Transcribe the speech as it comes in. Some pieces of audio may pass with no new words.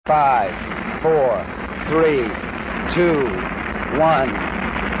5, 4, 3, 2,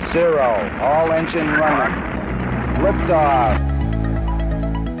 1, 0. All engine running. Liftoff.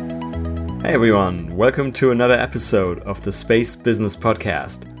 Hey everyone, welcome to another episode of the Space Business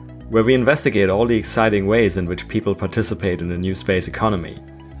Podcast, where we investigate all the exciting ways in which people participate in the new space economy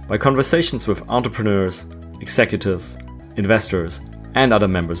by conversations with entrepreneurs, executives, investors, and other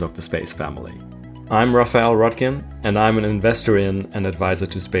members of the space family. I'm Raphael Rodkin, and I'm an investor in and advisor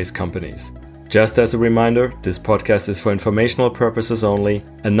to space companies. Just as a reminder, this podcast is for informational purposes only,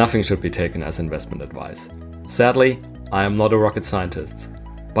 and nothing should be taken as investment advice. Sadly, I am not a rocket scientist,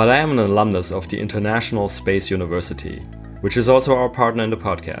 but I am an alumnus of the International Space University, which is also our partner in the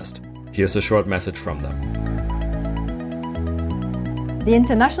podcast. Here's a short message from them. The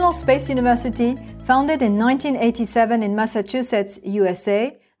International Space University, founded in 1987 in Massachusetts,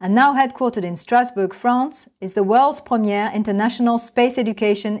 USA, and now headquartered in Strasbourg, France, is the world's premier international space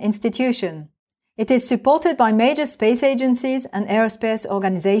education institution. It is supported by major space agencies and aerospace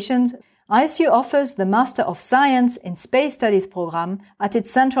organizations. ISU offers the Master of Science in Space Studies program at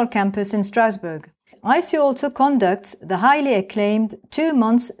its central campus in Strasbourg. ISU also conducts the highly acclaimed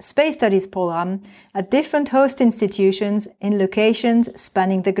 2-month Space Studies program at different host institutions in locations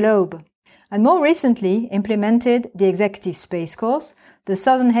spanning the globe, and more recently implemented the Executive Space Course, the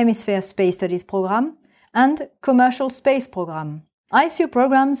Southern Hemisphere Space Studies program, and Commercial Space program. ISU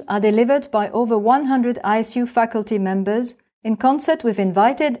programs are delivered by over 100 ISU faculty members in concert with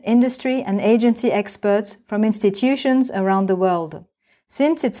invited industry and agency experts from institutions around the world.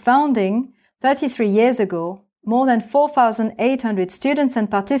 Since its founding, 33 years ago, more than 4,800 students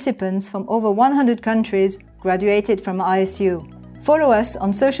and participants from over 100 countries graduated from ISU. Follow us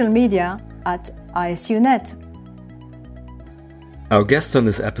on social media at ISUNet. Our guest on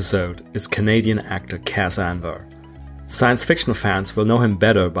this episode is Canadian actor Cas Anvar. Science fiction fans will know him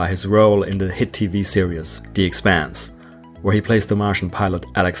better by his role in the hit TV series The Expanse, where he plays the Martian pilot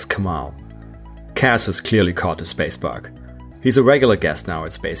Alex Kamal. Cas has clearly caught the space bug. He's a regular guest now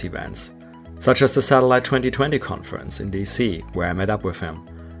at space events, such as the Satellite 2020 conference in DC, where I met up with him,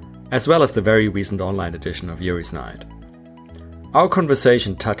 as well as the very recent online edition of Yuri's Night. Our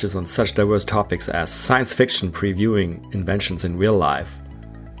conversation touches on such diverse topics as science fiction previewing inventions in real life,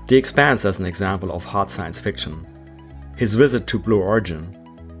 The Expanse as an example of hard science fiction, his visit to Blue Origin,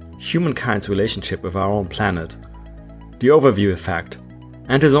 humankind's relationship with our own planet, the overview effect,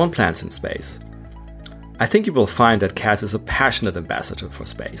 and his own plans in space. I think you will find that Cas is a passionate ambassador for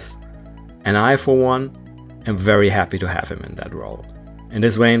space, and I, for one, am very happy to have him in that role. In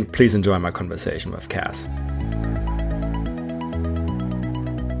this vein, please enjoy my conversation with Cas.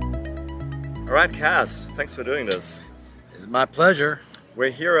 All right, Cas, thanks for doing this. It's my pleasure. We're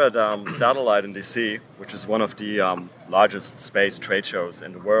here at Satellite in DC, which is one of the largest space trade shows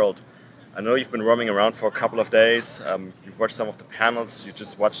in the world. I know you've been roaming around for a couple of days. You've watched some of the panels. You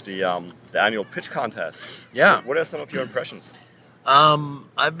just watched the annual pitch contest. Yeah. What are some of your impressions?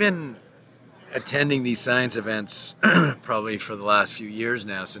 I've been attending these science events probably for the last few years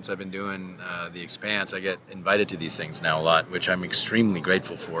now since I've been doing The Expanse. I get invited to these things now a lot, which I'm extremely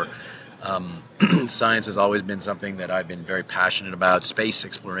grateful for. Science has always been something that I've been very passionate about, space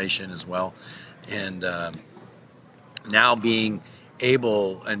exploration as well. And now being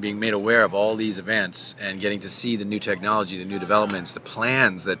able and being made aware of all these events and getting to see the new technology, the new developments, the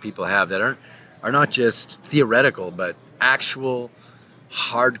plans that people have that are not just theoretical, but actual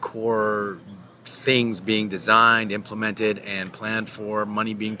hardcore things being designed, implemented, and planned for,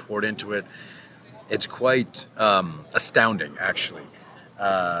 money being poured into it. It's quite astounding, actually.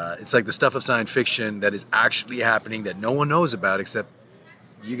 It's like the stuff of science fiction that is actually happening that no one knows about except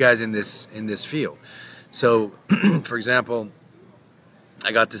you guys in this field. So, for example,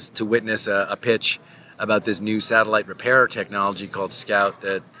 I got to witness a pitch about this new satellite repair technology called Scout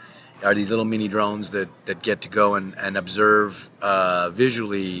that are these little mini drones that get to go and observe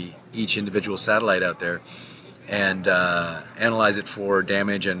visually each individual satellite out there and analyze it for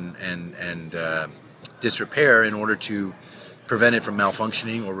damage and disrepair in order to prevent it from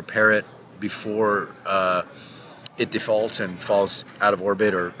malfunctioning or repair it before it defaults and falls out of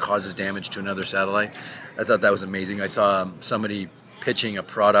orbit or causes damage to another satellite. I thought that was amazing. I saw somebody pitching a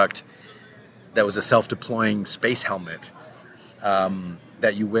product that was a self-deploying space helmet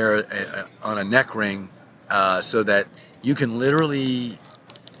that you wear on a neck ring so that you can literally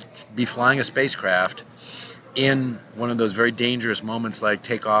be flying a spacecraft in one of those very dangerous moments like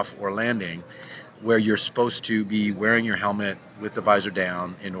takeoff or landing, where you're supposed to be wearing your helmet with the visor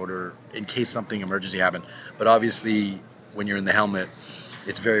down in case something emergency happened. But obviously, when you're in the helmet,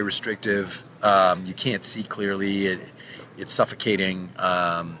 it's very restrictive You can't see clearly. It's suffocating.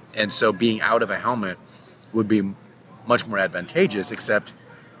 And so being out of a helmet would be much more advantageous, except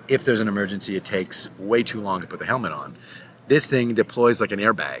if there's an emergency, it takes way too long to put the helmet on. This thing deploys like an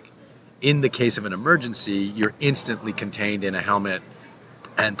airbag. In the case of an emergency, you're instantly contained in a helmet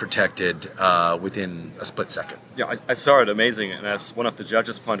and protected within a split second. Yeah, I saw it, amazing. And as one of the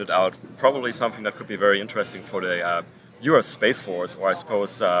judges pointed out, probably something that could be very interesting for the U.S. Space Force, or I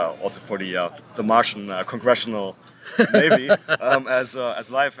suppose also for the Martian Congressional Navy,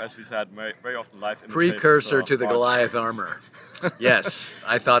 as life, as we said, very often life imitates Precursor to the art. Goliath armor. Yes,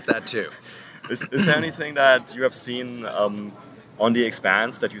 I thought that too. Is there anything that you have seen on The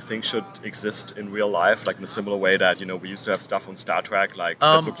Expanse that you think should exist in real life, like in a similar way that, you know, we used to have stuff on Star Trek, like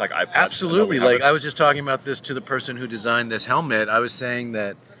that looked like iPads? Absolutely. Like I was just talking about this to the person who designed this helmet. I was saying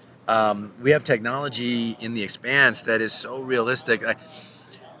that we have technology in The Expanse that is so realistic.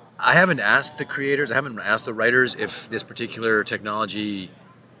 I haven't asked the creators, I haven't asked the writers if this particular technology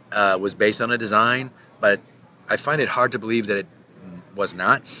was based on a design, but I find it hard to believe that it was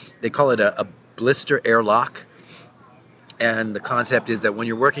not. They call it a blister airlock. And the concept is that when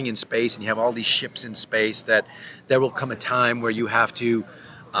you're working in space and you have all these ships in space, that there will come a time where you have to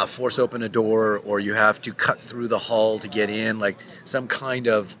force open a door, or you have to cut through the hull to get in, like some kind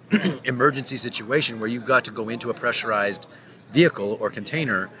of emergency situation where you've got to go into a pressurized vehicle or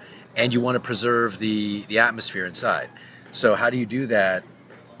container and you want to preserve the atmosphere inside. So how do you do that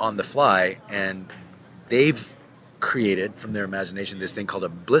on the fly? And they've created from their imagination this thing called a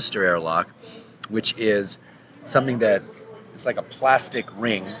blister airlock, which is something that it's like a plastic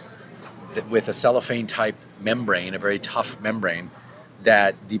ring with a cellophane type membrane, a very tough membrane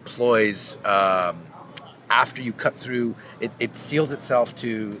that deploys after you cut through. It seals itself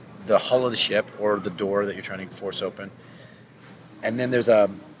to the hull of the ship or the door that you're trying to force open, and then there's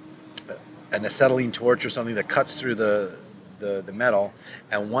an acetylene torch or something that cuts through the metal,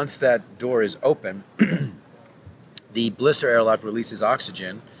 and once that door is open, the blister airlock releases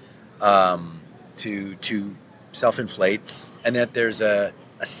oxygen to self-inflate, and that there's a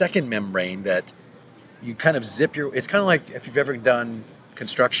second membrane that you kind of zip it's kind of like if you've ever done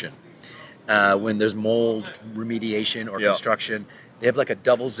construction, when there's mold remediation or construction, they have like a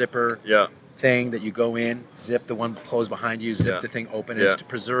double zipper thing that you go in, zip the one closed behind you, zip the thing open. It's to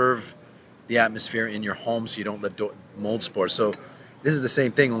preserve the atmosphere in your home so you don't let mold spores. So this is the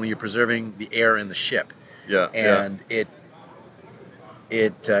same thing, only you're preserving the air in the ship. And it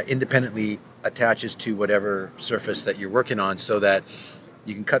independently attaches to whatever surface that you're working on, so that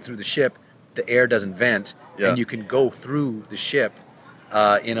you can cut through the ship, the air doesn't vent, and you can go through the ship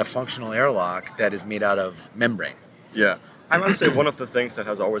in a functional airlock that is made out of membrane. I must say, one of the things that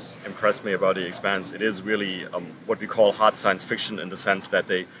has always impressed me about The Expanse, it is really what we call hard science fiction, in the sense that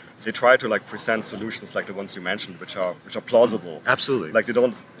they try to like present solutions like the ones you mentioned, which are plausible. Absolutely. Like they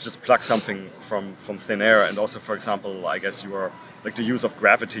don't just pluck something from thin air. And also, for example, I guess you are like the use of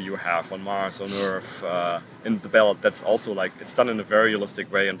gravity you have on Mars, on Earth, in the belt. That's also like it's done in a very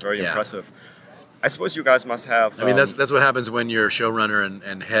realistic way and very impressive. I suppose you guys must have. I mean, that's what happens when your showrunner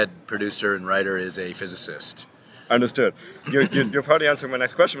and head producer and writer is a physicist. Understood. You're probably answering my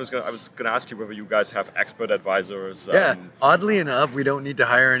next question. I was going to ask you whether you guys have expert advisors. Oddly enough, we don't need to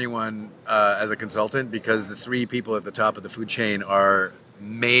hire anyone as a consultant, because the three people at the top of the food chain are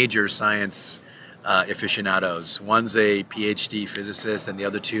major science aficionados. One's a PhD physicist, and the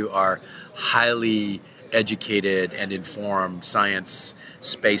other two are highly educated and informed science,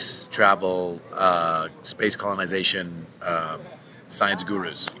 space travel, space colonization, science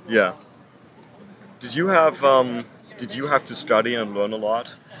gurus. Yeah. Did you have to study and learn a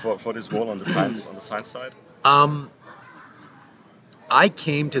lot for this role on the science side? I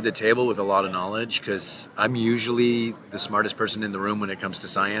came to the table with a lot of knowledge, because I'm usually the smartest person in the room when it comes to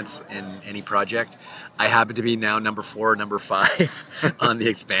science in any project. I happen to be now number 4 or number 5 on The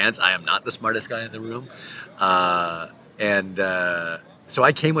Expanse. I am not the smartest guy in the room. So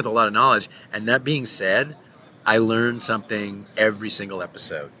I came with a lot of knowledge. And that being said, I learned something every single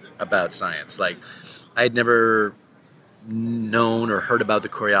episode about science. Like, I had never known or heard about the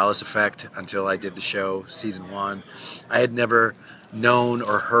Coriolis effect until I did the show, season 1. I had never known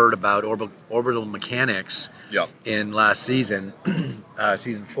or heard about orbital mechanics in last season.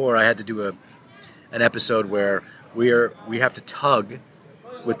 Season 4, I had to do an episode where we have to tug,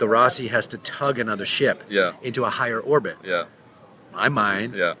 with the Rossi has to tug another ship into a higher orbit. My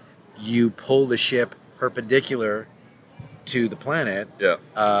mind, you pull the ship perpendicular to the planet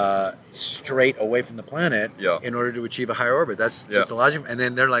Yeah. straight away from the planet Yeah. in order to achieve a higher orbit. That's just the logic. And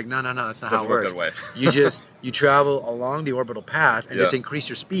then they're like, no, that's not how Doesn't it work works. that way. you travel along the orbital path and Yeah. just increase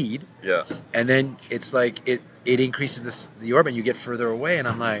your speed, Yeah. and then it's like it increases the orbit and you get further away. And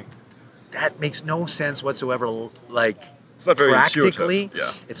I'm like, that makes no sense whatsoever. Like, It's not very practically,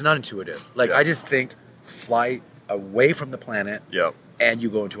 intuitive. Yeah. it's not intuitive. Like, Yeah. I just think fly away from the planet Yeah. and you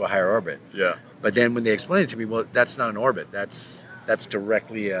go into a higher orbit. Yeah. But then when they explain it to me, well, that's not an orbit. That's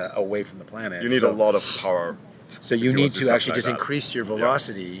directly away from the planet. You need a lot of power. So if you want need do to something actually like just that. increase your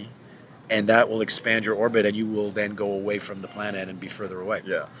velocity, and that will expand your orbit, and you will then go away from the planet and be further away.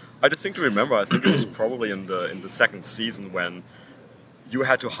 Yeah, I distinctly remember. I think it was probably in the second season when you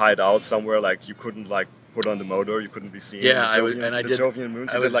had to hide out somewhere. Like you couldn't like put on the motor. You couldn't be seen. Yeah, the I was, Jovian- and I the did. Jovian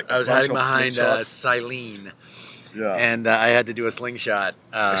moons. I You was, did, like, I a was bunch hiding of behind slingshots. Silene, Yeah. and I had to do a slingshot.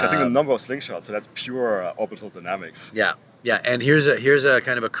 Actually, I think a number of slingshots. So that's pure orbital dynamics. Yeah, and here's a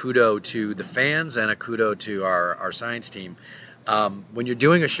kind of a kudo to the fans and a kudo to our science team. When you're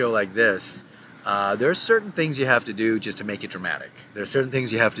doing a show like this, there are certain things you have to do just to make it dramatic. There are certain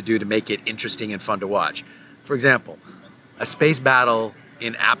things you have to do to make it interesting and fun to watch. For example, a space battle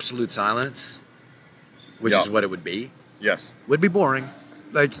in absolute silence, which Yeah. is what it would be, Yes. would be boring.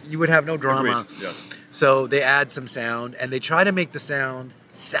 Like, you would have no drama. Agreed. Yes. So they add some sound, and they try to make the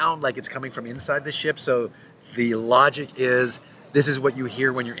sound like it's coming from inside the ship. So the logic is, this is what you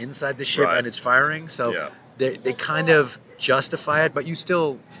hear when you're inside the ship Right. and it's firing. So Yeah. they kind of justify it, but you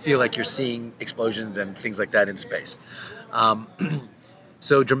still feel like you're seeing explosions and things like that in space.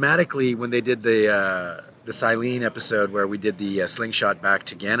 So dramatically, when they did the Silene episode where we did the slingshot back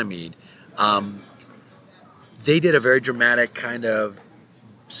to Ganymede, they did a very dramatic kind of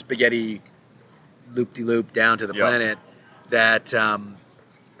spaghetti loop-de-loop down to the Yeah. planet that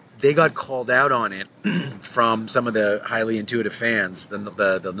they got called out on it from some of the highly intuitive fans,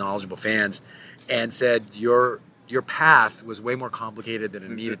 the knowledgeable fans, and said your path was way more complicated than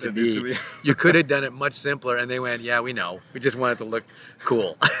it needed to be. You could have done it much simpler. And they went, yeah, we know. We just want it to look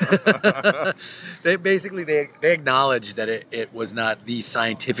cool. They acknowledged that it was not the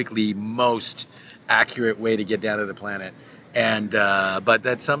scientifically most accurate way to get down to the planet. And but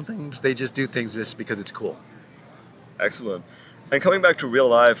that some things, they just do things just because it's cool. Excellent. And coming back to real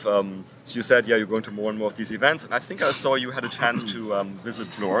life, so you said, you're going to more and more of these events, and I think I saw you had a chance to visit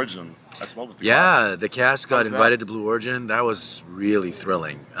Blue Origin as well with the cast. The cast How got was that? invited to Blue Origin. That was really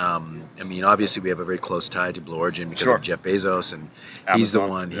thrilling. I mean, obviously we have a very close tie to Blue Origin because Sure. of Jeff Bezos, and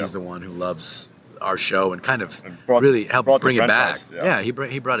Amazon, he's the one who loves our show and kind of And brought- really helped brought the bring it back. franchise, yeah.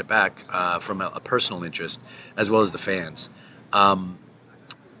 He brought it back from a personal interest as well as the fans.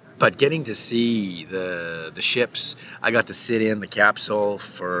 But getting to see the ships, I got to sit in the capsule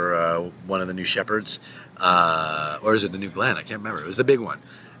for one of the new Shepards, or is it the new Glenn? I can't remember. It was the big one.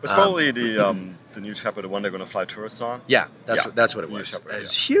 It's probably the new Shepard, the one they're going to fly tourists on. Yeah, that's Yeah. what it New was. Shepherd,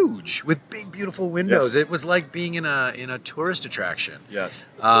 It's huge with big, beautiful windows. Yes. It was like being in a tourist attraction. Yes.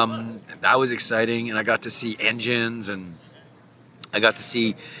 That was exciting, and I got to see engines, and I got to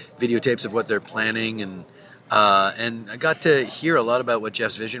see videotapes of what they're planning, and I got to hear a lot about what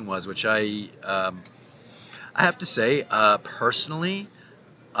Jeff's vision was, which I have to say, personally,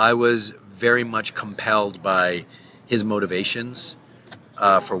 I was very much compelled by his motivations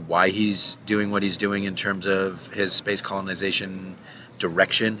for why he's doing what he's doing in terms of his space colonization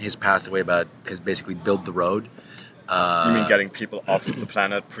direction, his pathway about his basically build the road. You mean getting people off the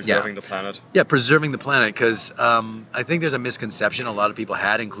planet, preserving the planet? Yeah, preserving the planet, because I think there's a misconception a lot of people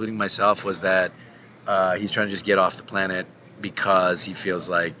had, including myself, was that he's trying to just get off the planet because he feels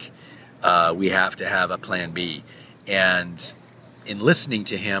like we have to have a plan B. And in listening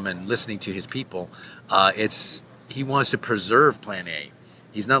to him and listening to his people, he wants to preserve plan A.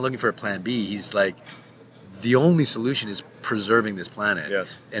 He's not looking for a plan B. He's like, the only solution is preserving this planet.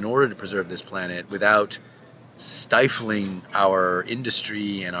 Yes. In order to preserve this planet without stifling our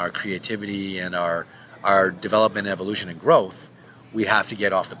industry and our creativity and our development, evolution, and growth, we have to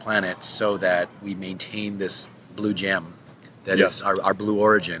get off the planet so that we maintain this blue gem that Yes. is our Blue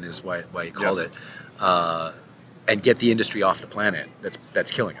Origin is why he called Yes. it, and get the industry off the planet that's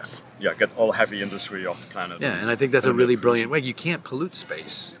killing us. Yeah, get all heavy industry off the planet. Yeah, and I think that's a And really make brilliant way. You can't pollute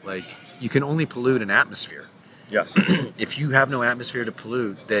space. Like, you can only pollute an atmosphere. Yes. If you have no atmosphere to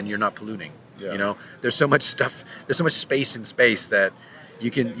pollute, then you're not polluting. Yeah. You know, there's so much stuff, there's so much space in space that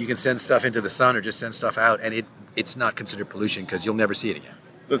you can send stuff into the sun or just send stuff out, and it's not considered pollution because you'll never see it again.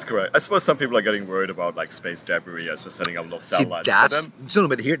 That's correct. I suppose some people are getting worried about like space debris as we're setting up little satellites. See, but that's then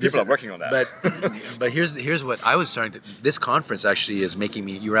but here people are working on that. But here's what I was starting to. This conference actually is making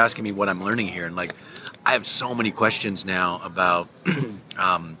me. You were asking me what I'm learning here, and like, I have so many questions now about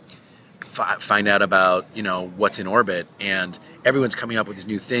find out about what's in orbit, and everyone's coming up with these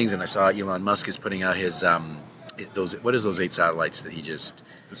new things. And I saw Elon Musk is putting out his those 8 satellites that he just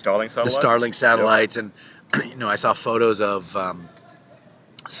The Starlink satellites. the Starlink satellites, and I saw photos of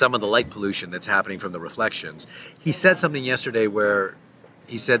some of the light pollution that's happening from the reflections. He said something yesterday where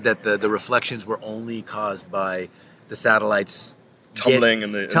he said that the reflections were only caused by the satellites tumbling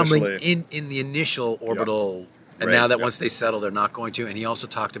in the initial orbital, and race, now that once they settle, they're not going to. And he also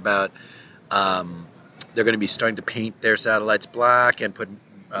talked about they're going to be starting to paint their satellites black and put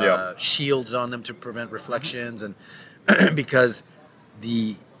shields on them to prevent reflections, and because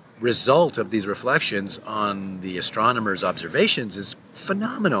the result of these reflections on the astronomers' observations is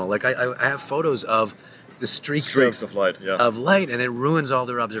phenomenal. Like I have photos of the streaks of light, and it ruins all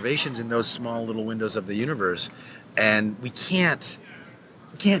their observations in those small little windows of the universe. And we can't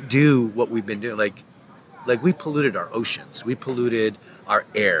do what we've been doing. Like we polluted our oceans, we polluted our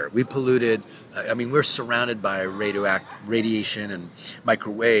air, we polluted. We're surrounded by radiation and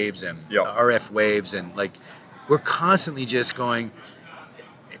microwaves and RF waves, and we're constantly just going.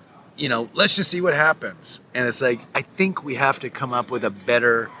 Let's just see what happens. And it's like, I think we have to come up with a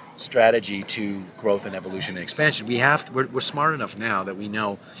better strategy to growth and evolution and expansion. We're smart enough now that we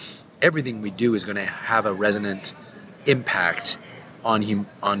know everything we do is going to have a resonant impact on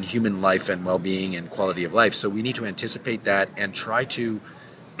human life and well-being and quality of life. So we need to anticipate that and try to,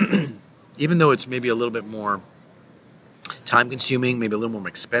 even though it's maybe a little bit more time-consuming, maybe a little more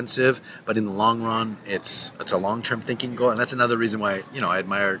expensive, but in the long run, it's a long-term thinking goal, and that's another reason why I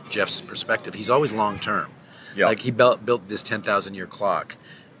admire Jeff's perspective. He's always long-term. Yeah. Like he built this 10,000-year clock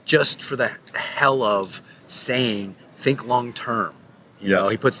just for the hell of saying, think long-term.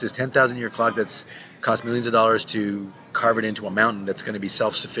 He puts this 10,000-year clock that's cost millions of dollars to carve it into a mountain that's going to be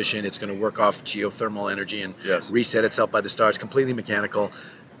self-sufficient. It's going to work off geothermal energy and reset itself by the stars, completely mechanical.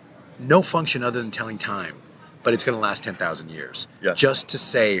 No function other than telling time. But it's going to last 10,000 years. Yes. Just to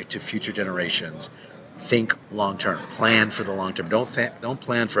say to future generations, think long term. Plan for the long term. Don't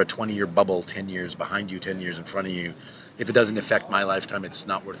plan for a 20-year bubble, 10 years behind you, 10 years in front of you. If it doesn't affect my lifetime, it's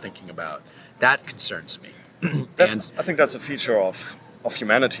not worth thinking about. That concerns me. I think that's a feature of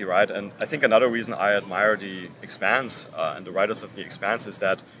humanity, right? And I think another reason I admire The Expanse and the writers of The Expanse is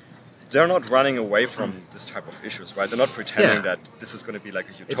that they're not running away from this type of issues, right? They're not pretending that this is going to be like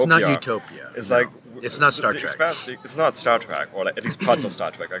a utopia. It's not utopia. It's it's not Star Trek. It's not Star Trek, or at least parts of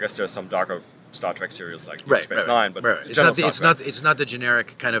Star Trek. I guess there's some darker Star Trek series like Deep Space Nine, but it's not the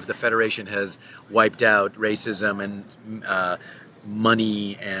generic kind of the Federation has wiped out racism and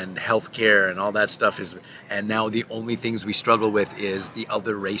money and healthcare and all that stuff and now the only things we struggle with is the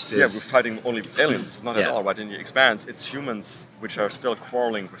other races. Yeah, we're fighting only with aliens, not at all, right? In The Expanse, it's humans which are still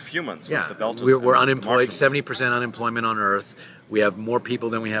quarreling with humans, with the Belters. We're unemployed, 70% unemployment on Earth. We have more people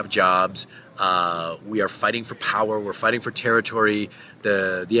than we have jobs. We are fighting for power. We're fighting for territory.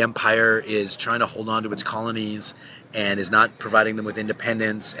 The Empire is trying to hold on to its colonies and is not providing them with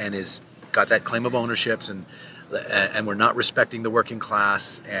independence and is got that claim of ownerships, and we're not respecting the working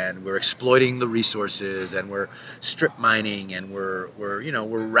class, and we're exploiting the resources, and we're strip mining, and we're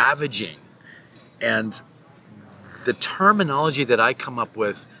ravaging. And the terminology that I come up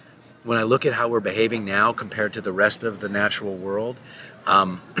with when I look at how we're behaving now compared to the rest of the natural world,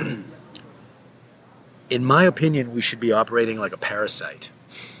 in my opinion, we should be operating like a parasite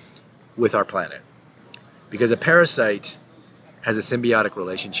with our planet, because a parasite has a symbiotic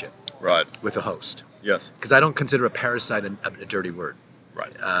relationship with a host. Yes. Because I don't consider a parasite a dirty word.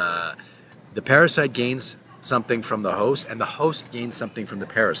 Right. The parasite gains something from the host, and the host gains something from the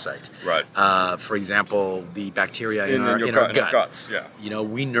parasite. Right. For example, the bacteria in our guts. Yeah.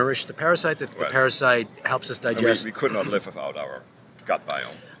 We nourish the parasite. The parasite helps us digest. We could not live without our gut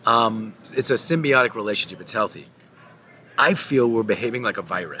biome. It's a symbiotic relationship. It's healthy. I feel we're behaving like a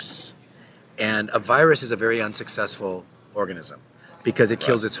virus, and a virus is a very unsuccessful organism because it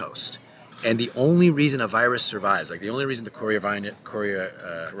kills its host. And the only reason a virus survives, like the only reason the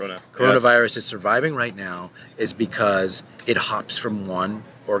coronavirus is surviving right now, is because it hops from one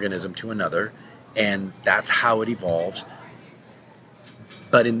organism to another, and that's how it evolves.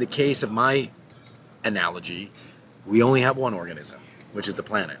 But in the case of my analogy, we only have one organism, which is the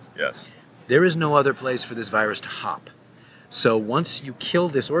planet. Yes. There is no other place for this virus to hop. So once you kill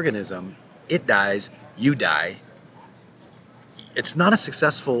this organism, it dies, you die. It's not a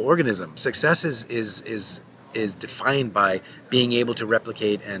successful organism. Success is defined by being able to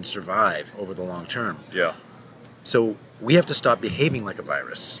replicate and survive over the long term. Yeah. So we have to stop behaving like a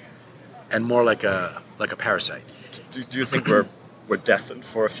virus and more like a parasite. Do you think we're we're destined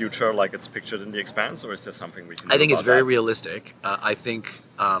for a future like it's pictured in The Expanse, or is there something we can do I think it's about very that? realistic. I think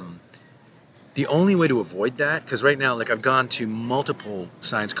the only way to avoid that, because right now, like I've gone to multiple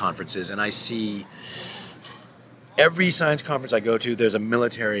science conferences, and I see every science conference I go to, there's a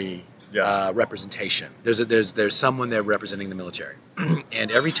military Yes. representation. There's someone there representing the military, and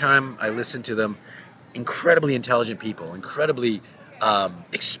every time I listen to them, incredibly intelligent people, incredibly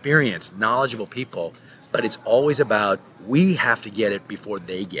experienced, knowledgeable people, but it's always about we have to get it before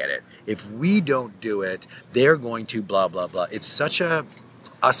they get it. If we don't do it, they're going to blah blah blah. It's such a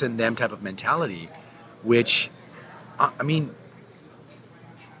us and them type of mentality, which I mean,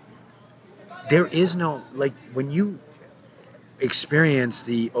 there is no, like, when you experience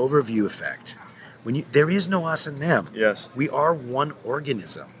the overview effect, there is no us and them. Yes. We are one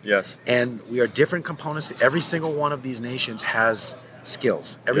organism. Yes. And we are different components. Every single one of these nations has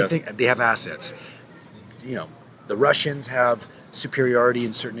skills. Everything, they have assets. You know, the Russians have superiority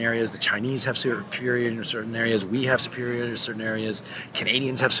in certain areas. The Chinese have superiority in certain areas. We have superiority in certain areas.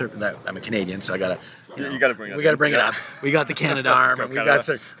 Canadians have certain. I'm a Canadian, so I gotta. You gotta bring it. We gotta bring it Yeah. up. We got the Canadarm. Go and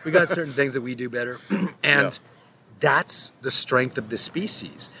Canada. we got certain things that we do better, and. Yeah. That's the strength of this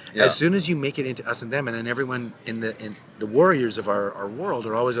species. Yeah. As soon as you make it into us and them, and then everyone in the warriors of our world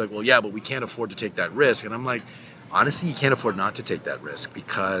are always like, well, yeah, but we can't afford to take that risk. And I'm like, honestly, you can't afford not to take that risk,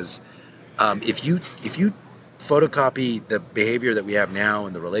 because if you photocopy the behavior that we have now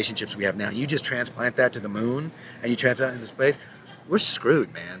and the relationships we have now, you just transplant that to the moon and you transplant it into space, we're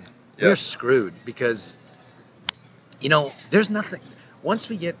screwed, man. Yeah. We're screwed, because you know, there's nothing. Once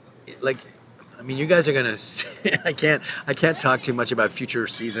we get, like, I mean, you guys are gonna. I can't talk too much about future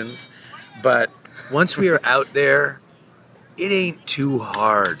seasons, but once we are out there, it ain't too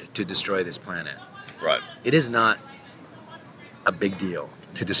hard to destroy this planet. Right. It is not a big deal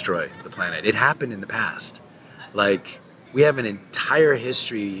to destroy the planet. It happened in the past. Like, we have an entire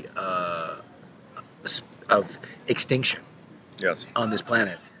history of extinction Yes. on this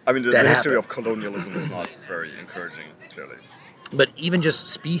planet. I mean, the that history happened. of colonialism is not very encouraging, clearly. But even just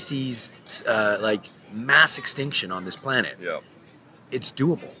species, like mass extinction on this planet, Yeah. it's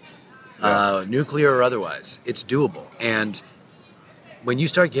doable. Yeah. Nuclear or otherwise, it's doable. And when you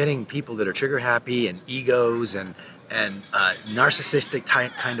start getting people that are trigger happy and egos and narcissistic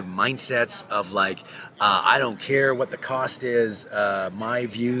kind of mindsets of like, I don't care what the cost is, my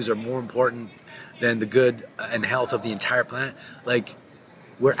views are more important than the good and health of the entire planet, like,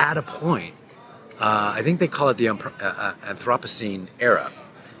 we're at a point, I think they call it the Anthropocene era.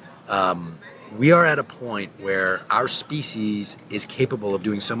 We are at a point where our species is capable of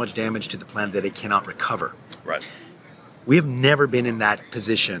doing so much damage to the planet that it cannot recover. Right. We have never been in that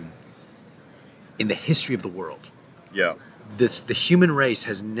position in the history of the world. Yeah. The human race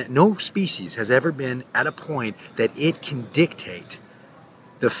has no species has ever been at a point that it can dictate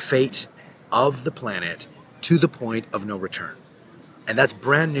the fate of the planet to the point of no return. And that's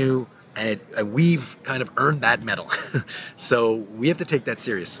brand new, and we've kind of earned that medal. So we have to take that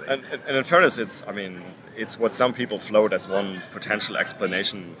seriously. And in fairness, it's what some people float as one potential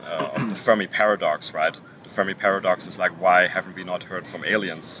explanation of the Fermi paradox, right? The Fermi paradox is like, why haven't we not heard from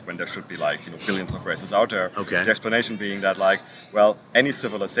aliens when there should be like, billions of races out there? Okay. The explanation being that like, well, any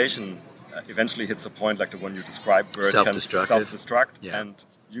civilization eventually hits a point like the one you described where it can Self-destructed. self-destruct, Yeah. and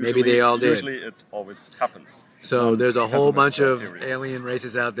usually, Maybe they all did. Usually it always happens. So there's a whole bunch of theory. alien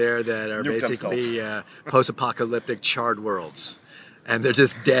races out there that are Nuke basically post-apocalyptic charred worlds, and they're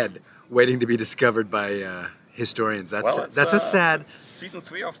just dead, waiting to be discovered by historians. That's Well, it's, a sad. it's season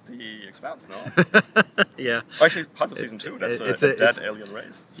 3 of The Expanse, no? Yeah, Actually, parts of season 2. That's it's a a- dead it's- alien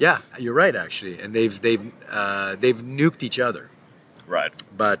race. yeah, you're right actually, and they've nuked each other, Right.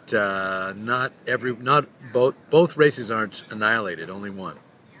 but both races aren't annihilated. Only one.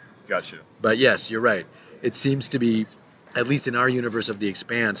 Got you. But yes, you're right. It seems to be, at least in our universe of The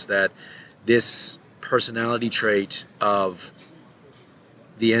Expanse, that this personality trait of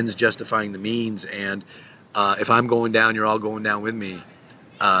the ends justifying the means, and if I'm going down, you're all going down with me,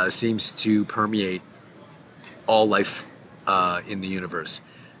 seems to permeate all life in the universe.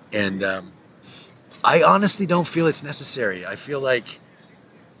 And I honestly don't feel it's necessary. I feel like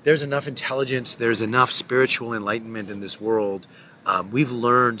there's enough intelligence, there's enough spiritual enlightenment in this world. We've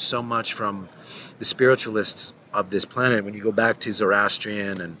learned so much from the spiritualists of this planet. When you go back to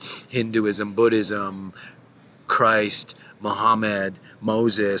Zoroastrian and Hinduism, Buddhism, Christ, Muhammad,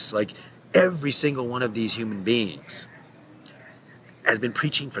 Moses, like every single one of these human beings has been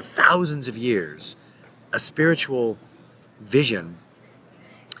preaching for thousands of years a spiritual vision.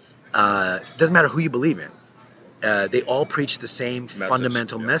 Doesn't matter who you believe in. They all preach the same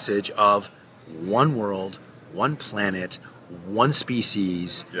fundamental yeah. message of one world, one planet, one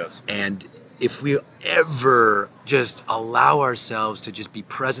species. Yes. And if we ever just allow ourselves to just be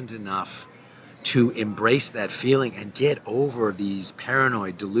present enough to embrace that feeling and get over these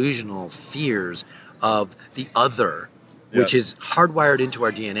paranoid, delusional fears of the other, which Yes. is hardwired into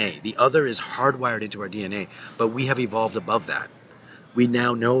our DNA. The other is hardwired into our DNA, but we have evolved above that. We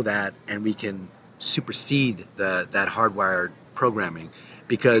now know that, and we can supersede that hardwired programming,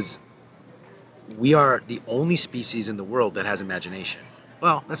 because we are the only species in the world that has imagination.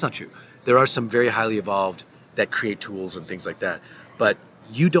 Well, that's not true. There are some very highly evolved that create tools and things like that, but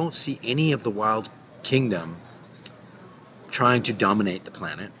you don't see any of the wild kingdom trying to dominate the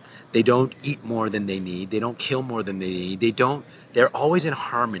planet. They don't eat more than they need. They don't kill more than they need. They're always in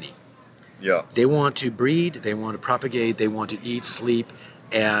harmony. Yeah. They want to breed, they want to propagate, they want to eat, sleep,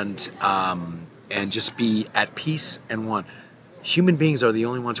 and just be at peace and one. Human beings are the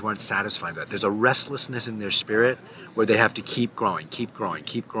only ones who aren't satisfied with that. There's a restlessness in their spirit where they have to keep growing,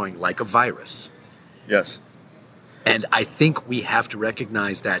 like a virus. Yes. And I think we have to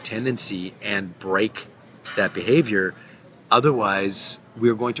recognize that tendency and break that behavior. Otherwise,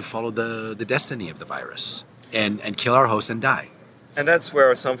 we're going to follow the destiny of the virus and kill our host and die. And that's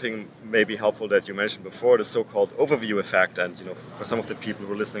where something may be helpful that you mentioned before, the so-called overview effect. And for some of the people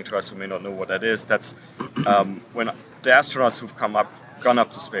who are listening to us who may not know what that is, that's when the astronauts who've gone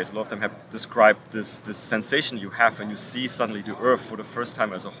up to space, a lot of them have described this sensation you have when you see suddenly the Earth for the first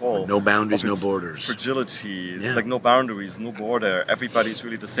time as a whole. No boundaries, of no its borders. Fragility, Yeah. like no boundaries, no border. Everybody's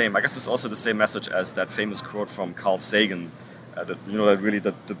really the same. I guess it's also the same message as that famous quote from Carl Sagan.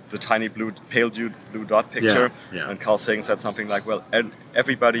 The tiny pale blue dot picture. Yeah. And Carl Sagan said something like, well,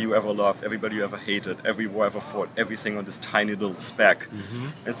 everybody you ever loved, everybody you ever hated, every war ever fought, everything on this tiny little speck. Mm-hmm.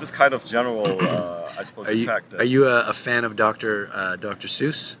 It's this kind of general, I suppose, effect. Are you a fan of Dr.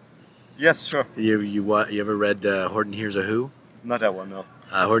 Seuss? Yes, sure. You ever read Horton Hears a Who? Not that one, no.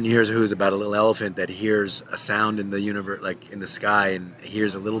 Horton Hears a Who is about a little elephant that hears a sound in the universe, like in the sky, and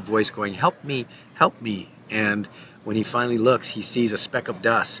hears a little voice going, "Help me, help me." And when he finally looks, he sees a speck of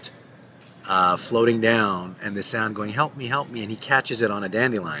dust floating down, and the sound going, "Help me, help me," and he catches it on a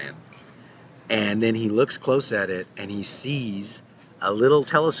dandelion. And then he looks close at it, and he sees a little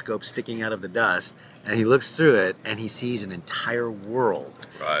telescope sticking out of the dust, and he looks through it, and he sees an entire world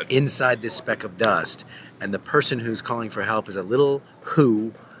inside this speck of dust. And the person who's calling for help is a little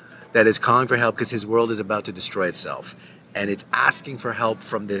who that is calling for help because his world is about to destroy itself. And it's asking for help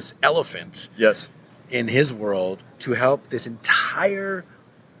from this elephant. Yes. In his world to help this entire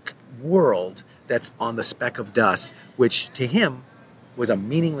world that's on the speck of dust, which to him was a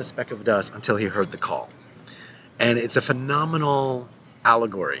meaningless speck of dust until he heard the call. And it's a phenomenal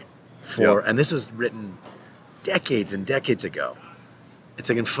allegory and this was written decades and decades ago. It's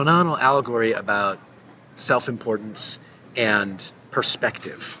like a phenomenal allegory about self-importance and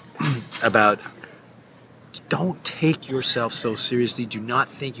perspective, about don't take yourself so seriously. Do not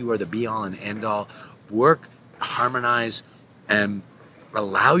think you are the be-all and end-all. Work, harmonize, and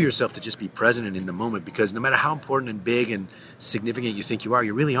allow yourself to just be present and in the moment, because no matter how important and big and significant you think you are,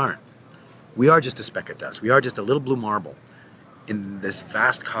 you really aren't. We are just a speck of dust. We are just a little blue marble in this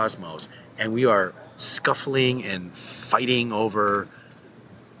vast cosmos, and we are scuffling and fighting over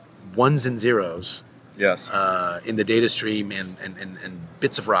ones and zeros in the data stream and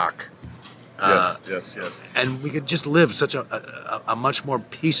bits of rock. Yes. And we could just live such a much more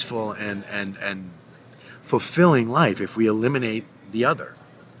peaceful and fulfilling life if we eliminate the other,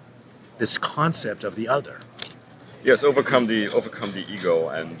 this concept of the other. Yes, overcome the ego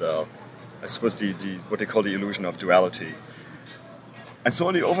and I suppose the what they call the illusion of duality. And so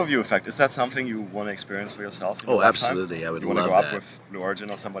on the overview effect, is that something you want to experience for yourself? Oh, absolutely. I would love that. You want to go up with Blue Origin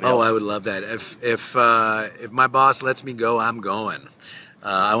or somebody else? Oh, I would love that. If my boss lets me go, I'm going.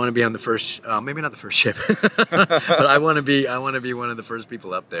 I want to be on the first, maybe not the first ship, but I want to be one of the first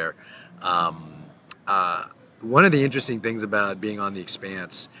people up there. One of the interesting things about being on the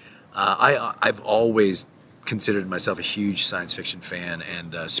Expanse, I've always considered myself a huge science fiction fan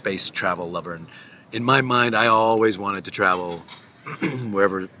and space travel lover. And in my mind, I always wanted to travel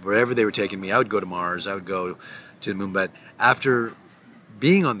wherever they were taking me. I would go to Mars, I would go to the moon. But after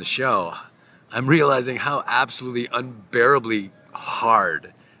being on the show, I'm realizing how absolutely unbearably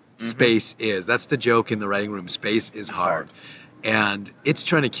hard space is. That's the joke in the writing room. Space is hard. And it's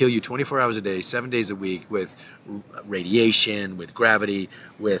trying to kill you 24 hours a day, 7 days a week, with radiation, with gravity,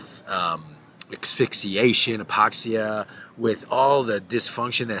 with asphyxiation, hypoxia, with all the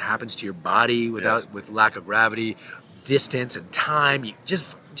dysfunction that happens to your body with lack of gravity, distance and time,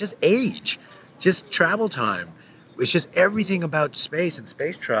 just age, just travel time. It's just everything about space and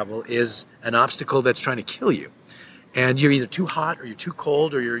space travel is an obstacle that's trying to kill you. and you're either too hot or you're too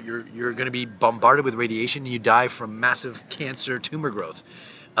cold, or you're going to be bombarded with radiation and you die from massive cancer tumor growth.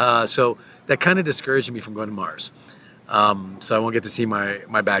 So that kind of discouraged me from going to Mars. So I won't get to see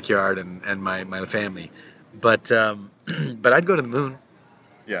my backyard and my family, but I'd go to the moon.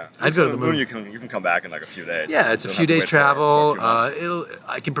 Yeah, I'd go to the moon. You can come back in like a few days. Yeah, it's a You don't few have to days wait travel. for a few months.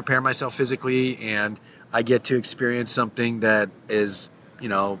 I can prepare myself physically, and I get to experience something that is,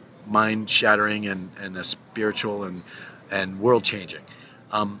 mind shattering and a spiritual and world changing.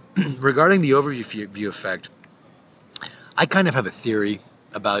 Regarding the overview effect, I kind of have a theory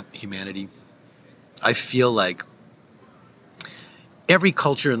about humanity. I feel like every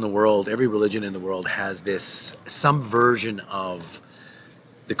culture in the world, every religion in the world has some version of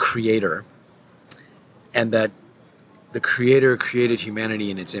the creator, and that the creator created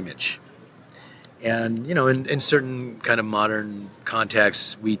humanity in its image. And, in certain kind of modern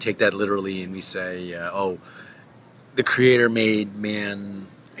contexts, we take that literally and we say, the creator made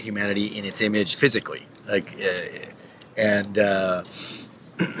humanity in its image physically. And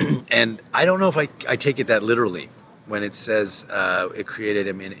I don't know if I take it that literally when it says it created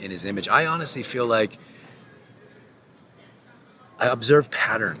him in his image. I honestly feel like I observe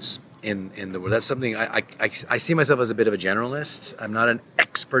patterns in the world. That's something I see myself as a bit of a generalist. I'm not an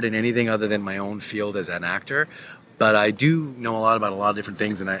expert in anything other than my own field as an actor, but I do know a lot about a lot of different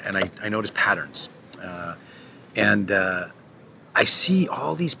things, and I notice patterns. I see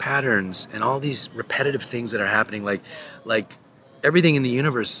all these patterns and all these repetitive things that are happening, like everything in the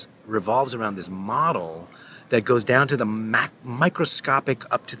universe revolves around this model that goes down to the microscopic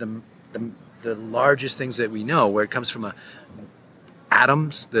up to the largest things that we know, where it comes from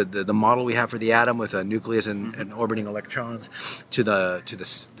atoms, the model we have for the atom with a nucleus and orbiting electrons, to the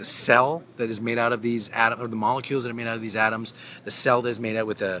cell that is made out of these atoms, or the molecules that are made out of these atoms, the cell that is made out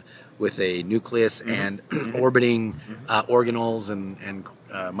with a nucleus and orbiting organelles and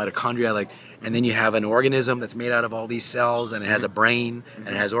mitochondria, and then you have an organism that's made out of all these cells, and it has a brain and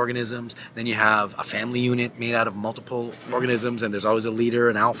it has organisms. Then you have a family unit made out of multiple organisms, and there's always a leader,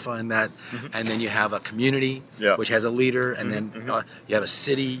 an alpha in that. And then you have a community which has a leader, and then you have a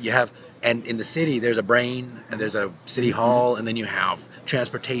city. And in the city there's a brain, and there's a city hall, and then you have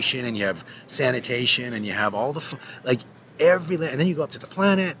transportation, and you have sanitation, and you have all and then you go up to the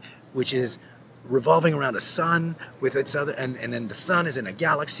planet, which is revolving around a sun with its other, and then the sun is in a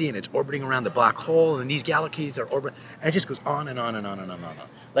galaxy and it's orbiting around the black hole, and these galaxies are orbiting, and it just goes on and on and on and on and on.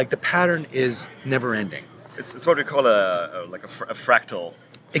 Like, the pattern is never ending. It's what we call a fractal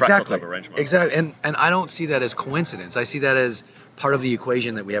type arrangement. Exactly. And I don't see that as coincidence. I see that as part of the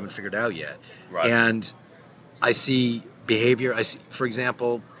equation that we haven't figured out yet. Right. And I see behavior. I see, for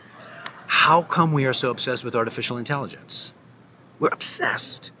example, how come we are so obsessed with artificial intelligence? We're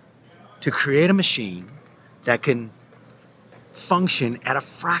obsessed to create a machine that can function at a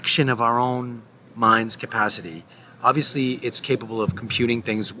fraction of our own mind's capacity. Obviously, it's capable of computing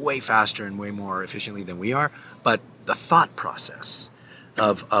things way faster and way more efficiently than we are, but the thought process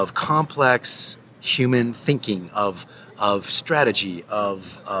of complex human thinking, of strategy,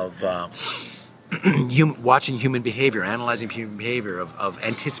 of watching human behavior, analyzing human behavior, of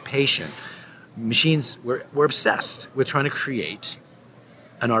anticipation. Machines, we're obsessed with trying to create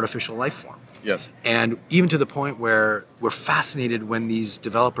an artificial life form. Yes. And even to the point where we're fascinated when these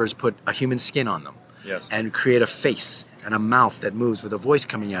developers put a human skin on them. Yes. And create a face and a mouth that moves with a voice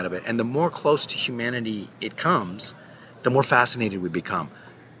coming out of it. And the more close to humanity it comes, the more fascinated we become.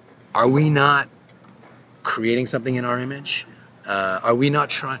 Are we not creating something in our image? Are we not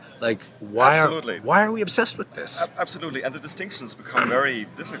trying? Why are we obsessed with this? Absolutely, and the distinctions become very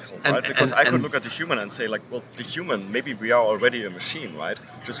difficult, right? Because I could look at the human and say, the human, maybe we are already a machine, right?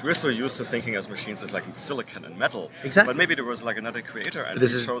 Just we're so used to thinking as machines as silicon and metal. Exactly. But maybe there was another creator, and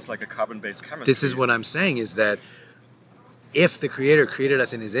this shows a carbon-based chemistry. This is what I'm saying, is that if the creator created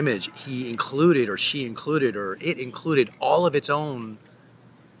us in his image, he included, or she included, or it included all of its own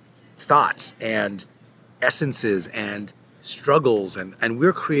thoughts and essences and struggles, and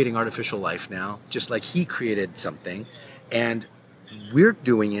we're creating artificial life now, just like he created something, and we're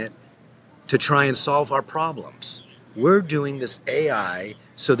doing it to try and solve our problems. We're doing this AI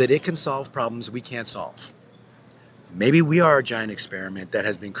so that it can solve problems we can't solve. Maybe we are a giant experiment that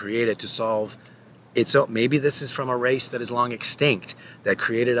has been created to solve its own. Maybe this is from a race that is long extinct, that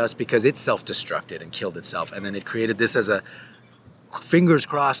created us because it self-destructed and killed itself, and then it created this as a fingers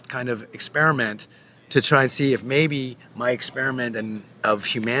crossed kind of experiment to try and see if maybe my experiment of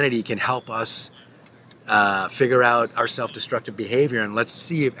humanity can help us figure out our self-destructive behavior, and let's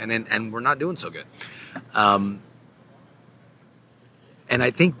see if, and we're not doing so good. And I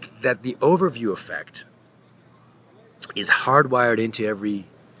think that the overview effect is hardwired into every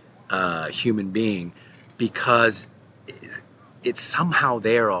human being because it's somehow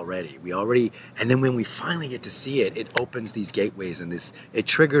there already. And then when we finally get to see it, it opens these gateways and it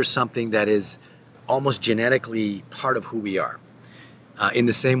triggers something that is almost genetically part of who we are. In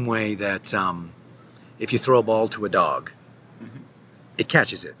the same way that if you throw a ball to a dog, it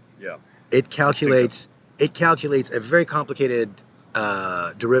catches it. Yeah. It calculates a very complicated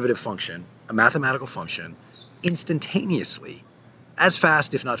derivative function, a mathematical function, instantaneously, as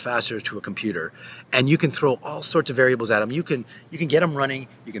fast, if not faster, to a computer. And you can throw all sorts of variables at him. You can get him running,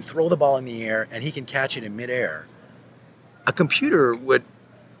 you can throw the ball in the air, and he can catch it in midair. A computer would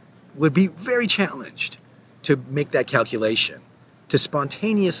be very challenged to make that calculation, to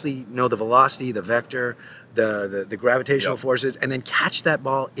spontaneously know the velocity, the vector, the gravitational forces, and then catch that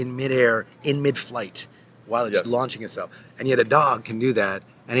ball in midair, in mid-flight, while it's launching itself. And yet a dog can do that,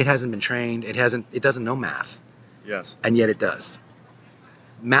 and it hasn't been trained, it doesn't know math. Yes. And yet it does.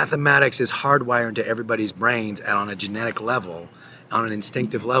 Mathematics is hardwired into everybody's brains and on a genetic level, on an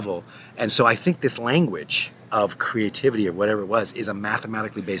instinctive level. And so I think this language of creativity or whatever it was is a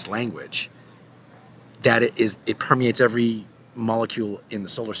mathematically based language that it permeates every molecule in the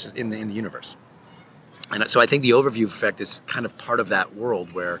solar system, in the universe. And so I think the overview effect is kind of part of that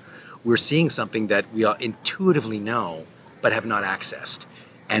world where we're seeing something that we all intuitively know but have not accessed.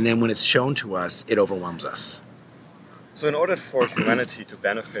 And then when it's shown to us, it overwhelms us. So in order for humanity to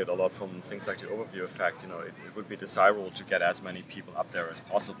benefit a lot from things like the overview effect, it would be desirable to get as many people up there as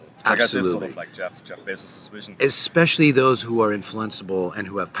possible. I guess it's sort of like Jeff Bezos' vision. Especially those who are influenceable and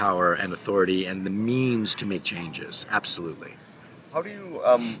who have power and authority and the means to make changes. Absolutely. How do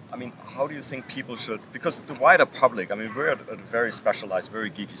you think people should, because the wider public, we're at a very specialized,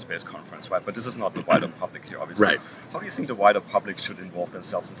 very geeky space conference, right? But this is not the wider public here, obviously. Right. How do you think the wider public should involve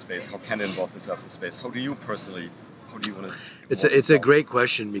themselves in space? How can they involve themselves in space? How do you want to? It's a great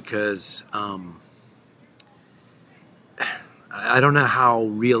question because I don't know how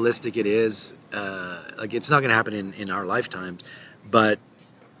realistic it is. It's not going to happen in our lifetimes, but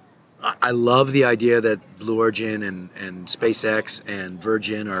I love the idea that Blue Origin and SpaceX and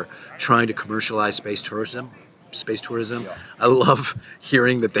Virgin are trying to commercialize space tourism. Yeah. I love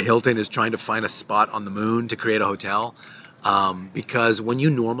hearing that the Hilton is trying to find a spot on the moon to create a hotel, because when you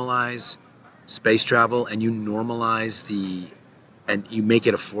normalize space travel and you normalize and you make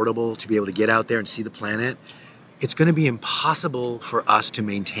it affordable to be able to get out there and see the planet, it's going to be impossible for us to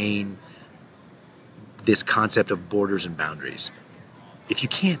maintain this concept of borders and boundaries. If you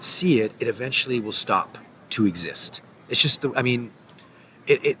can't see it, it eventually will stop to exist. It's just,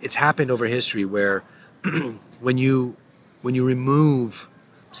 it's happened over history where when you remove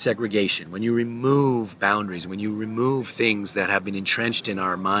segregation, when you remove boundaries, when you remove things that have been entrenched in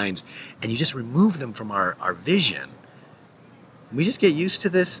our minds, and you just remove them from our vision, we just get used to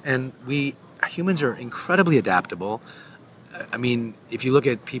this, and humans are incredibly adaptable. If you look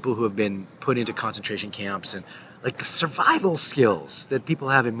at people who have been put into concentration camps and like the survival skills that people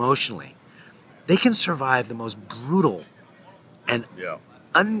have emotionally, they can survive the most brutal and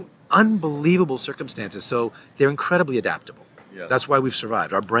unbelievable circumstances. So they're incredibly adaptable. Yes. That's why we've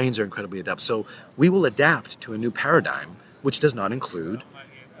survived. Our brains are incredibly adaptable. So we will adapt to a new paradigm, which does not include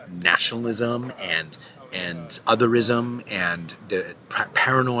nationalism and otherism and the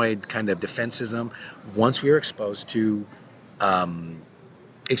paranoid kind of defensism. Once we are exposed to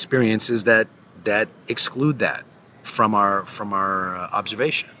experiences that exclude that from our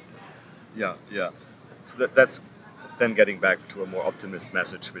observation. Yeah. So that's then getting back to a more optimist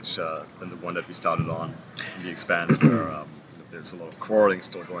message, which than the one that we started on in The Expanse, where there's a lot of quarreling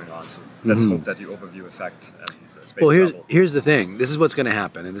still going on. So let's hope that the overview effect and the space travel. Here's the thing. This is what's going to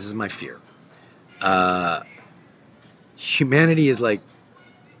happen, and this is my fear. Humanity is they're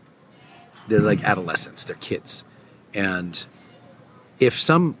like adolescents. They're kids, and if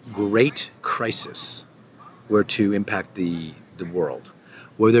some great crisis were to impact the world,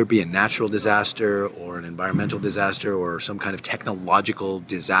 whether it be a natural disaster or an environmental disaster or some kind of technological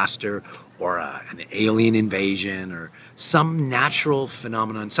disaster or an alien invasion or some natural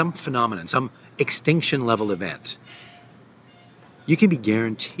phenomenon, some extinction level event, you can be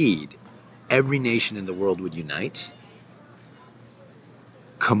guaranteed every nation in the world would unite,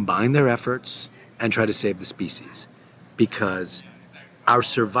 combine their efforts, and try to save the species, because our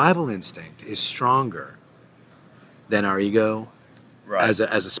survival instinct is stronger than our ego as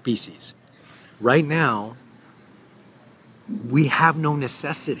a species. Right now, we have no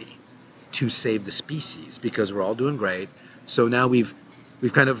necessity to save the species because we're all doing great. So now we've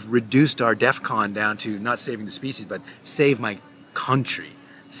kind of reduced our DEFCON down to not saving the species, but save my country,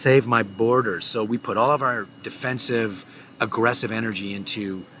 save my borders. So we put all of our defensive, aggressive energy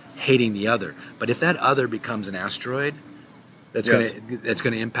into hating the other. But if that other becomes an asteroid that's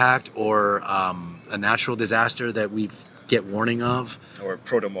going to impact, or a natural disaster that we get warning of, or a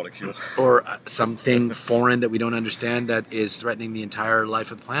proto-molecule, or something foreign that we don't understand that is threatening the entire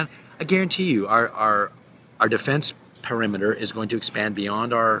life of the planet, I guarantee you our defense perimeter is going to expand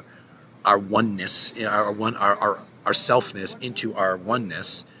beyond our oneness, our selfness into our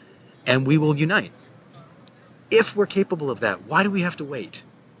oneness, and we will unite. If we're capable of that, why do we have to wait?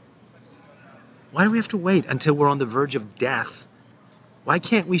 Why do we have to wait until we're on the verge of death? Why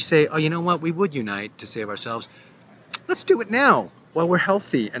can't we say, oh, you know what, we would unite to save ourselves? Let's do it now while we're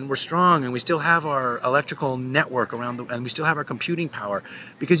healthy and we're strong and we still have our electrical network around and we still have our computing power,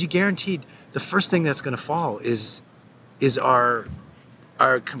 because you guaranteed the first thing that's going to fall is our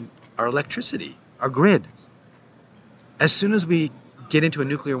electricity, our grid. As soon as we get into a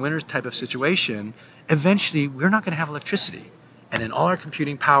nuclear winter type of situation, eventually we're not going to have electricity. And then all our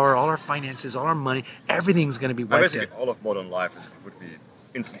computing power, all our finances, all our money, everything's going to be wiped out. All of modern life would be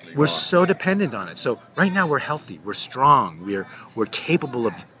instantly We're gone. so dependent on it. So right now we're healthy, we're strong, we're capable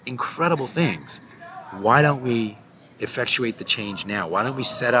of incredible things. Why don't we effectuate the change now? Why don't we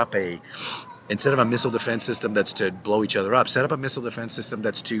set up instead of a missile defense system that's to blow each other up, set up a missile defense system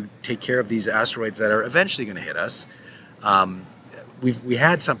that's to take care of these asteroids that are eventually going to hit us. We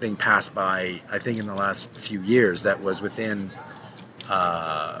had something passed by, I think, in the last few years that was within.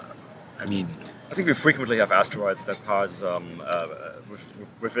 I think we frequently have asteroids that pass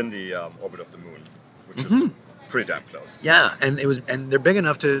within the orbit of the moon, which is pretty damn close. Yeah, and they're big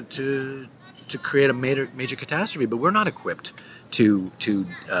enough to create a major catastrophe, but we're not equipped to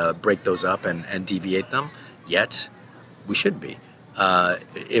break those up and deviate them yet. We should be.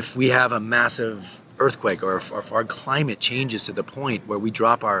 If we have a massive earthquake, or if our climate changes to the point where we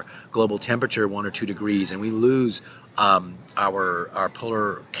drop our global temperature 1 or 2 degrees and we lose our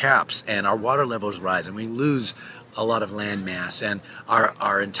polar caps and our water levels rise and we lose a lot of land mass and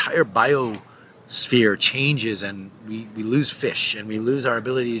our entire biosphere changes and we lose fish and we lose our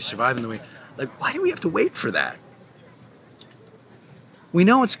ability to survive in the way, like, why do we have to wait for that? We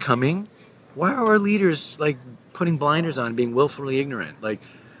know it's coming. Why are our leaders like putting blinders on, being willfully ignorant? Like,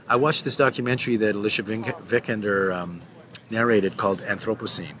 I watched this documentary that Alicia Vikander narrated called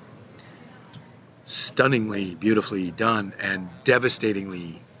Anthropocene. Stunningly, beautifully done and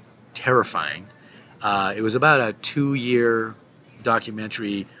devastatingly terrifying. It was about a 2-year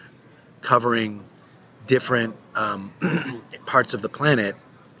documentary covering different parts of the planet,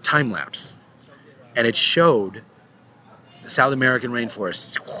 time lapse. And it showed the South American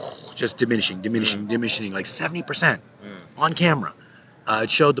rainforests just diminishing, like 70% on camera. It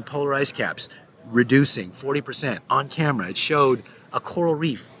showed the polar ice caps reducing 40% on camera. It showed a coral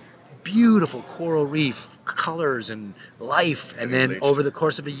reef, beautiful coral reef, colors and life, and then bleached. Over the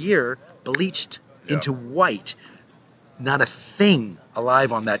course of a year, bleached into white. Not a thing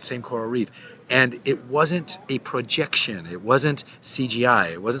alive on that same coral reef. And it wasn't a projection. It wasn't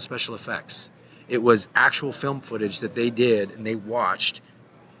CGI. It wasn't special effects. It was actual film footage that they did and they watched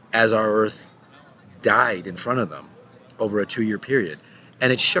as our Earth died in front of them over a 2-year period.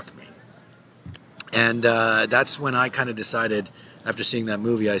 And it shook me. And that's when I kind of decided, after seeing that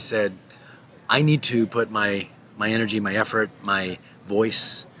movie, I said, I need to put my energy, my effort, my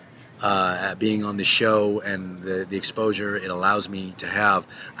voice at being on the show and the exposure it allows me to have.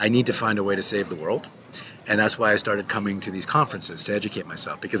 I need to find a way to save the world. And that's why I started coming to these conferences to educate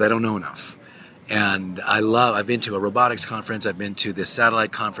myself, because I don't know enough. And I've been to a robotics conference, I've been to this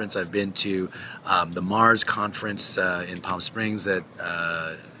satellite conference, I've been to the Mars conference in Palm Springs that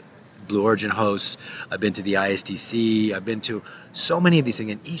Blue Origin hosts, I've been to the ISDC, I've been to so many of these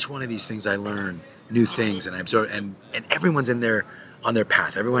things, and each one of these things I learn new things and I absorb, and everyone's on their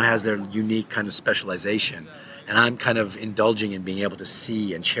path, everyone has their unique kind of specialization, and I'm kind of indulging in being able to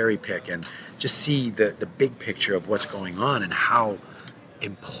see and cherry pick and just see the big picture of what's going on and how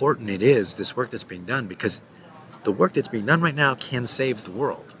important it is, this work that's being done, because the work that's being done right now can save the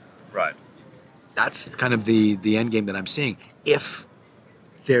world. Right. That's kind of the end game that I'm seeing. If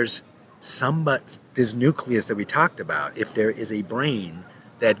there's this nucleus that we talked about, if there is a brain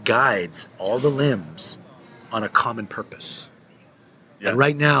that guides all the limbs on a common purpose. Yes. And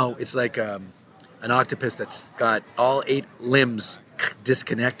right now it's like an octopus that's got all 8 limbs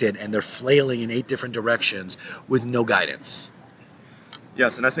disconnected and they're flailing in 8 different directions with no guidance.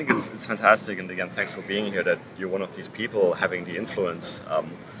 Yes, and I think it's fantastic, and again, thanks for being here, that you're one of these people having the influence,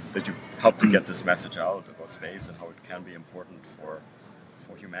 that you help to get this message out about space and how it can be important for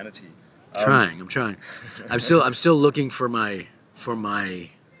humanity. I'm trying. I'm still looking for my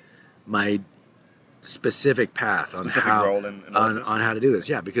specific path on how to do this.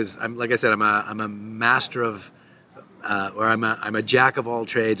 Yeah, because like I said, I'm a master of, or I'm a jack of all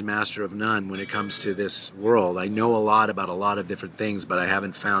trades, master of none when it comes to this world. I know a lot about a lot of different things, but I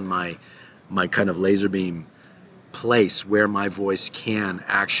haven't found my kind of laser beam place where my voice can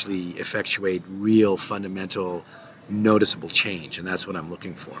actually effectuate real, fundamental, noticeable change, and that's what I'm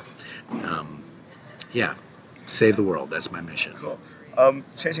looking for. Save the world. That's my mission. Cool.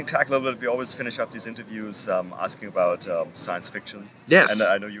 Changing tack a little bit, we always finish up these interviews asking about science fiction. Yes. And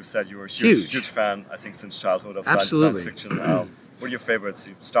I know you said you were a huge fan, I think, since childhood of science fiction. What are your favorites?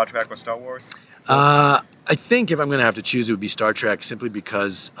 Star Trek or Star Wars? I think if I'm going to have to choose, it would be Star Trek, simply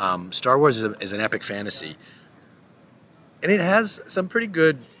because Star Wars is an epic fantasy. And it has some pretty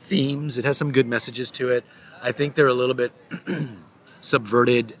good themes. It has some good messages to it. I think they're a little bit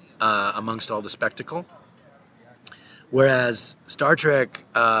subverted amongst all the spectacle. Whereas Star Trek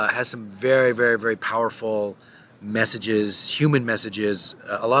has some very, very, very powerful messages, human messages.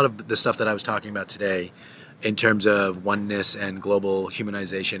 A lot of the stuff that I was talking about today in terms of oneness and global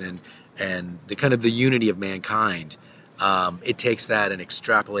humanization and the kind of the unity of mankind, it takes that and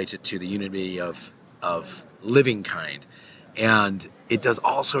extrapolates it to the unity of living kind. And it does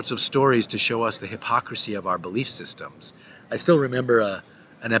all sorts of stories to show us the hypocrisy of our belief systems. I still remember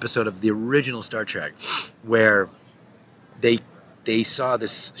an episode of the original Star Trek where they saw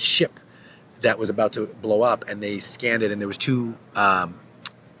this ship that was about to blow up, and they scanned it, and there was two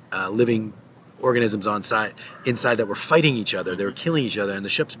living organisms inside that were fighting each other. They were killing each other, and the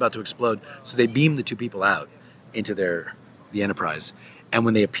ship's about to explode. So they beamed the two people out into the Enterprise. And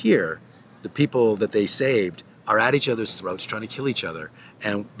when they appear, the people that they saved are at each other's throats trying to kill each other,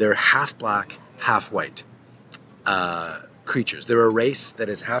 and they're half black, half white creatures. They're a race that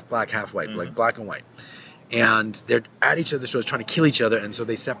is half black, half white, like black and white. And they're at each other's throats trying to kill each other, and so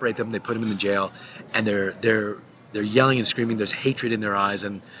they separate them, they put them in the jail, and they're yelling and screaming. There's hatred in their eyes,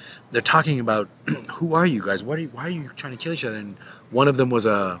 and they're talking about, who are you guys? Why are you trying to kill each other? And one of them was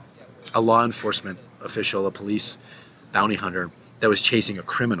a law enforcement official, a police bounty hunter that was chasing a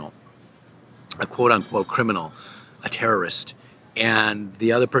criminal, a quote-unquote criminal, a terrorist. And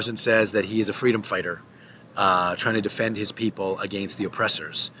the other person says that he is a freedom fighter trying to defend his people against the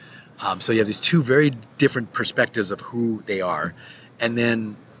oppressors. So you have these two very different perspectives of who they are. And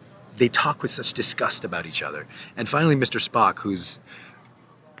then they talk with such disgust about each other. And finally, Mr. Spock, who's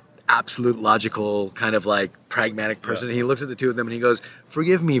absolute logical, kind of like pragmatic person, he looks at the two of them and he goes,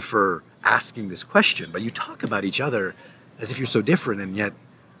 forgive me for asking this question, but you talk about each other as if you're so different, and yet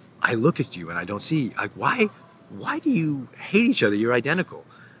I look at you and I don't see, like, why do you hate each other? You're identical.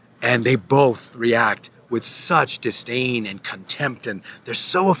 And they both react with such disdain and contempt, and they're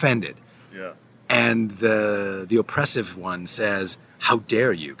so offended. Yeah. And the oppressive one says, how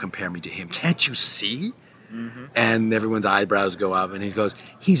dare you compare me to him? Can't you see? Mm-hmm. And everyone's eyebrows go up, and he goes,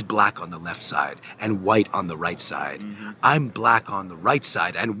 he's black on the left side and white on the right side. Mm-hmm. I'm black on the right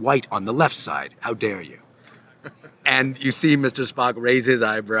side and white on the left side. How dare you? And you see Mr. Spock raise his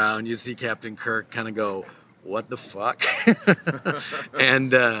eyebrow, and you see Captain Kirk kind of go, what the fuck?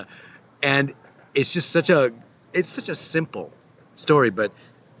 And it's just such a simple story, but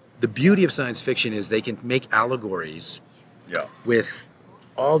the beauty of science fiction is they can make allegories with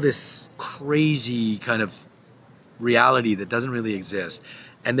all this crazy kind of reality that doesn't really exist,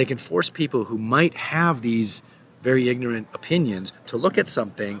 and they can force people who might have these very ignorant opinions to look at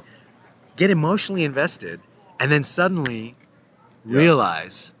something, get emotionally invested, and then suddenly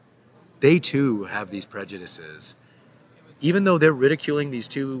realize they too have these prejudices. Even though they're ridiculing these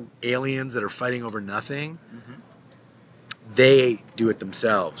two aliens that are fighting over nothing, they do it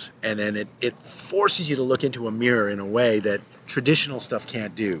themselves. And then it forces you to look into a mirror in a way that traditional stuff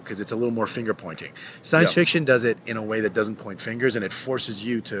can't do, because it's a little more finger pointing. Science fiction does it in a way that doesn't point fingers, and it forces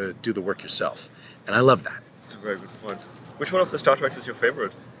you to do the work yourself. And I love that. That's a very good point. Which one of the Star Treks is your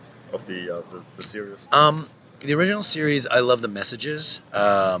favorite of the series? The original series, I love the messages.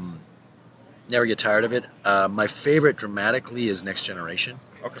 Never get tired of it. My favorite dramatically is Next Generation.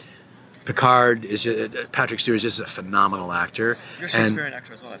 Okay. Picard is Patrick Stewart is just a phenomenal actor. You're a Shakespearean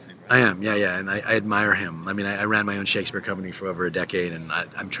actor as well, I think, right? I am, yeah, and I admire him. I mean, I ran my own Shakespeare company for over a decade, and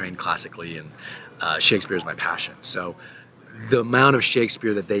I'm trained classically, and Shakespeare is my passion. So the amount of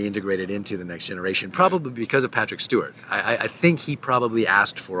Shakespeare that they integrated into the Next Generation, probably because of Patrick Stewart. I think he probably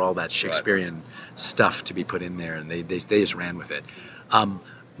asked for all that Shakespearean stuff to be put in there, and they just ran with it.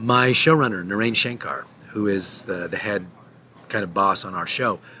 My showrunner, Narain Shankar, who is the head kind of boss on our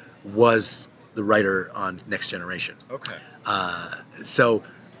show, was the writer on Next Generation. Okay. So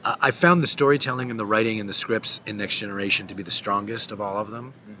I found the storytelling and the writing and the scripts in Next Generation to be the strongest of all of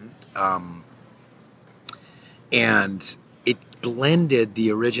them. Mm-hmm. And it blended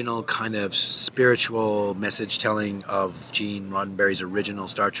the original kind of spiritual message telling of Gene Roddenberry's original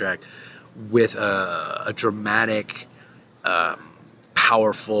Star Trek with a dramatic,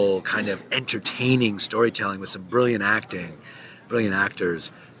 powerful, kind of entertaining storytelling with some brilliant acting, brilliant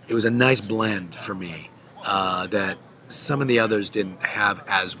actors. It was a nice blend for me that some of the others didn't have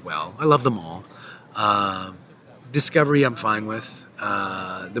as well. I love them all. Discovery I'm fine with.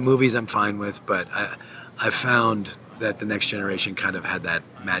 The movies I'm fine with, but I found that The Next Generation kind of had that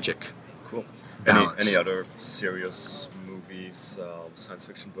magic. Cool. Balance. Any other serious movies, science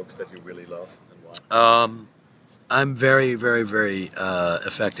fiction books that you really love and why? I'm very, very, very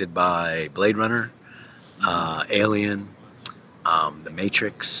affected by Blade Runner, Alien, The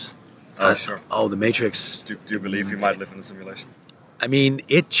Matrix. Oh, sure. The Matrix. Do you believe you might live in a simulation? I mean,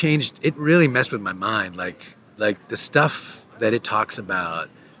 it really messed with my mind. Like the stuff that it talks about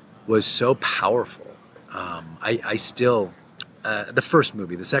was so powerful. I still, the first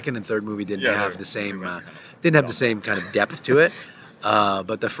movie, the second and third movie didn't have the same kind of depth to it.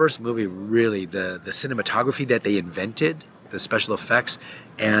 But the first movie really, the cinematography that they invented, the special effects,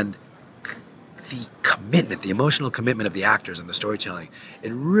 and the commitment, the emotional commitment of the actors and the storytelling,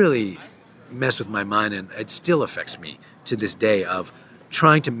 it really messed with my mind, and it still affects me to this day of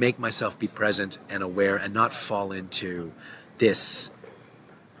trying to make myself be present and aware and not fall into this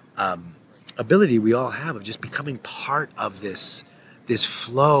ability we all have of just becoming part of this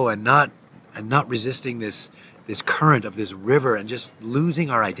flow and not resisting this current of this river and just losing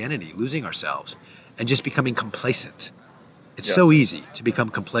our identity, losing ourselves, and just becoming complacent. It's so easy to become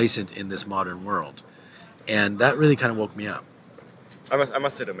complacent in this modern world. And that really kind of woke me up. I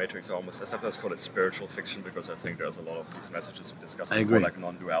must say The Matrix I sometimes call it spiritual fiction because I think there's a lot of these messages we discussed before, like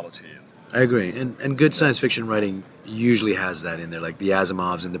non-duality. I agree. And good science fiction writing usually has that in there, like the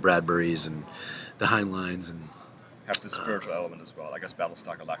Asimovs and the Bradburys and the Heinleins. And have the spiritual element as well. I guess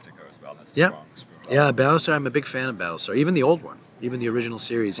Battlestar Galactica as well has a strong spiritual element. Battlestar, I'm a big fan of Battlestar. Even the old one, even the original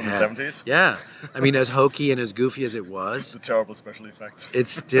series. From the 70s? Yeah. I mean, as hokey and as goofy as it was. The terrible special effects. It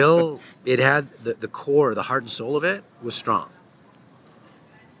had the core, the heart and soul of it was strong.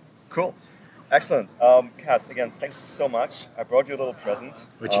 Cool. Excellent. Cass, again, thanks so much. I brought you a little present.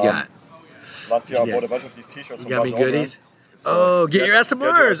 What you got? Last year I bought a bunch of these t-shirts. You got me goodies? Get your ass to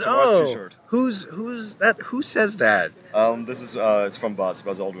Mars. T-shirt. Who's that? Who says that? This is it's from Buzz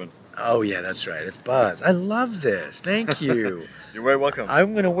Aldrin. Oh yeah, that's right. It's Buzz. I love this. Thank you. You're very welcome.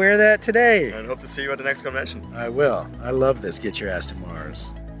 I'm going to wear that today. And hope to see you at the next convention. I will. I love this. Get your ass to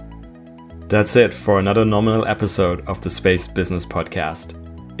Mars. That's it for another nominal episode of the Space Business Podcast.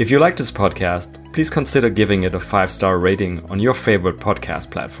 If you like this podcast, please consider giving it a 5-star rating on your favorite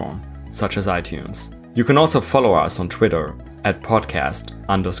podcast platform, such as iTunes. You can also follow us on Twitter at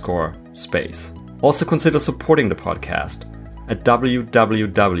podcast_space. Also consider supporting the podcast at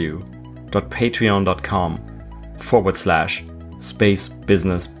www.patreon.com/Space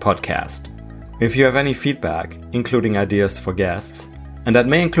Business Podcast. If you have any feedback, including ideas for guests, and that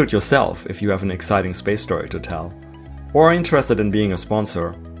may include yourself if you have an exciting space story to tell, or are interested in being a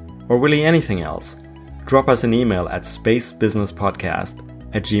sponsor, or really anything else, drop us an email at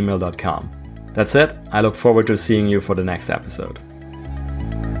spacebusinesspodcast@gmail.com. That's it. I look forward to seeing you for the next episode.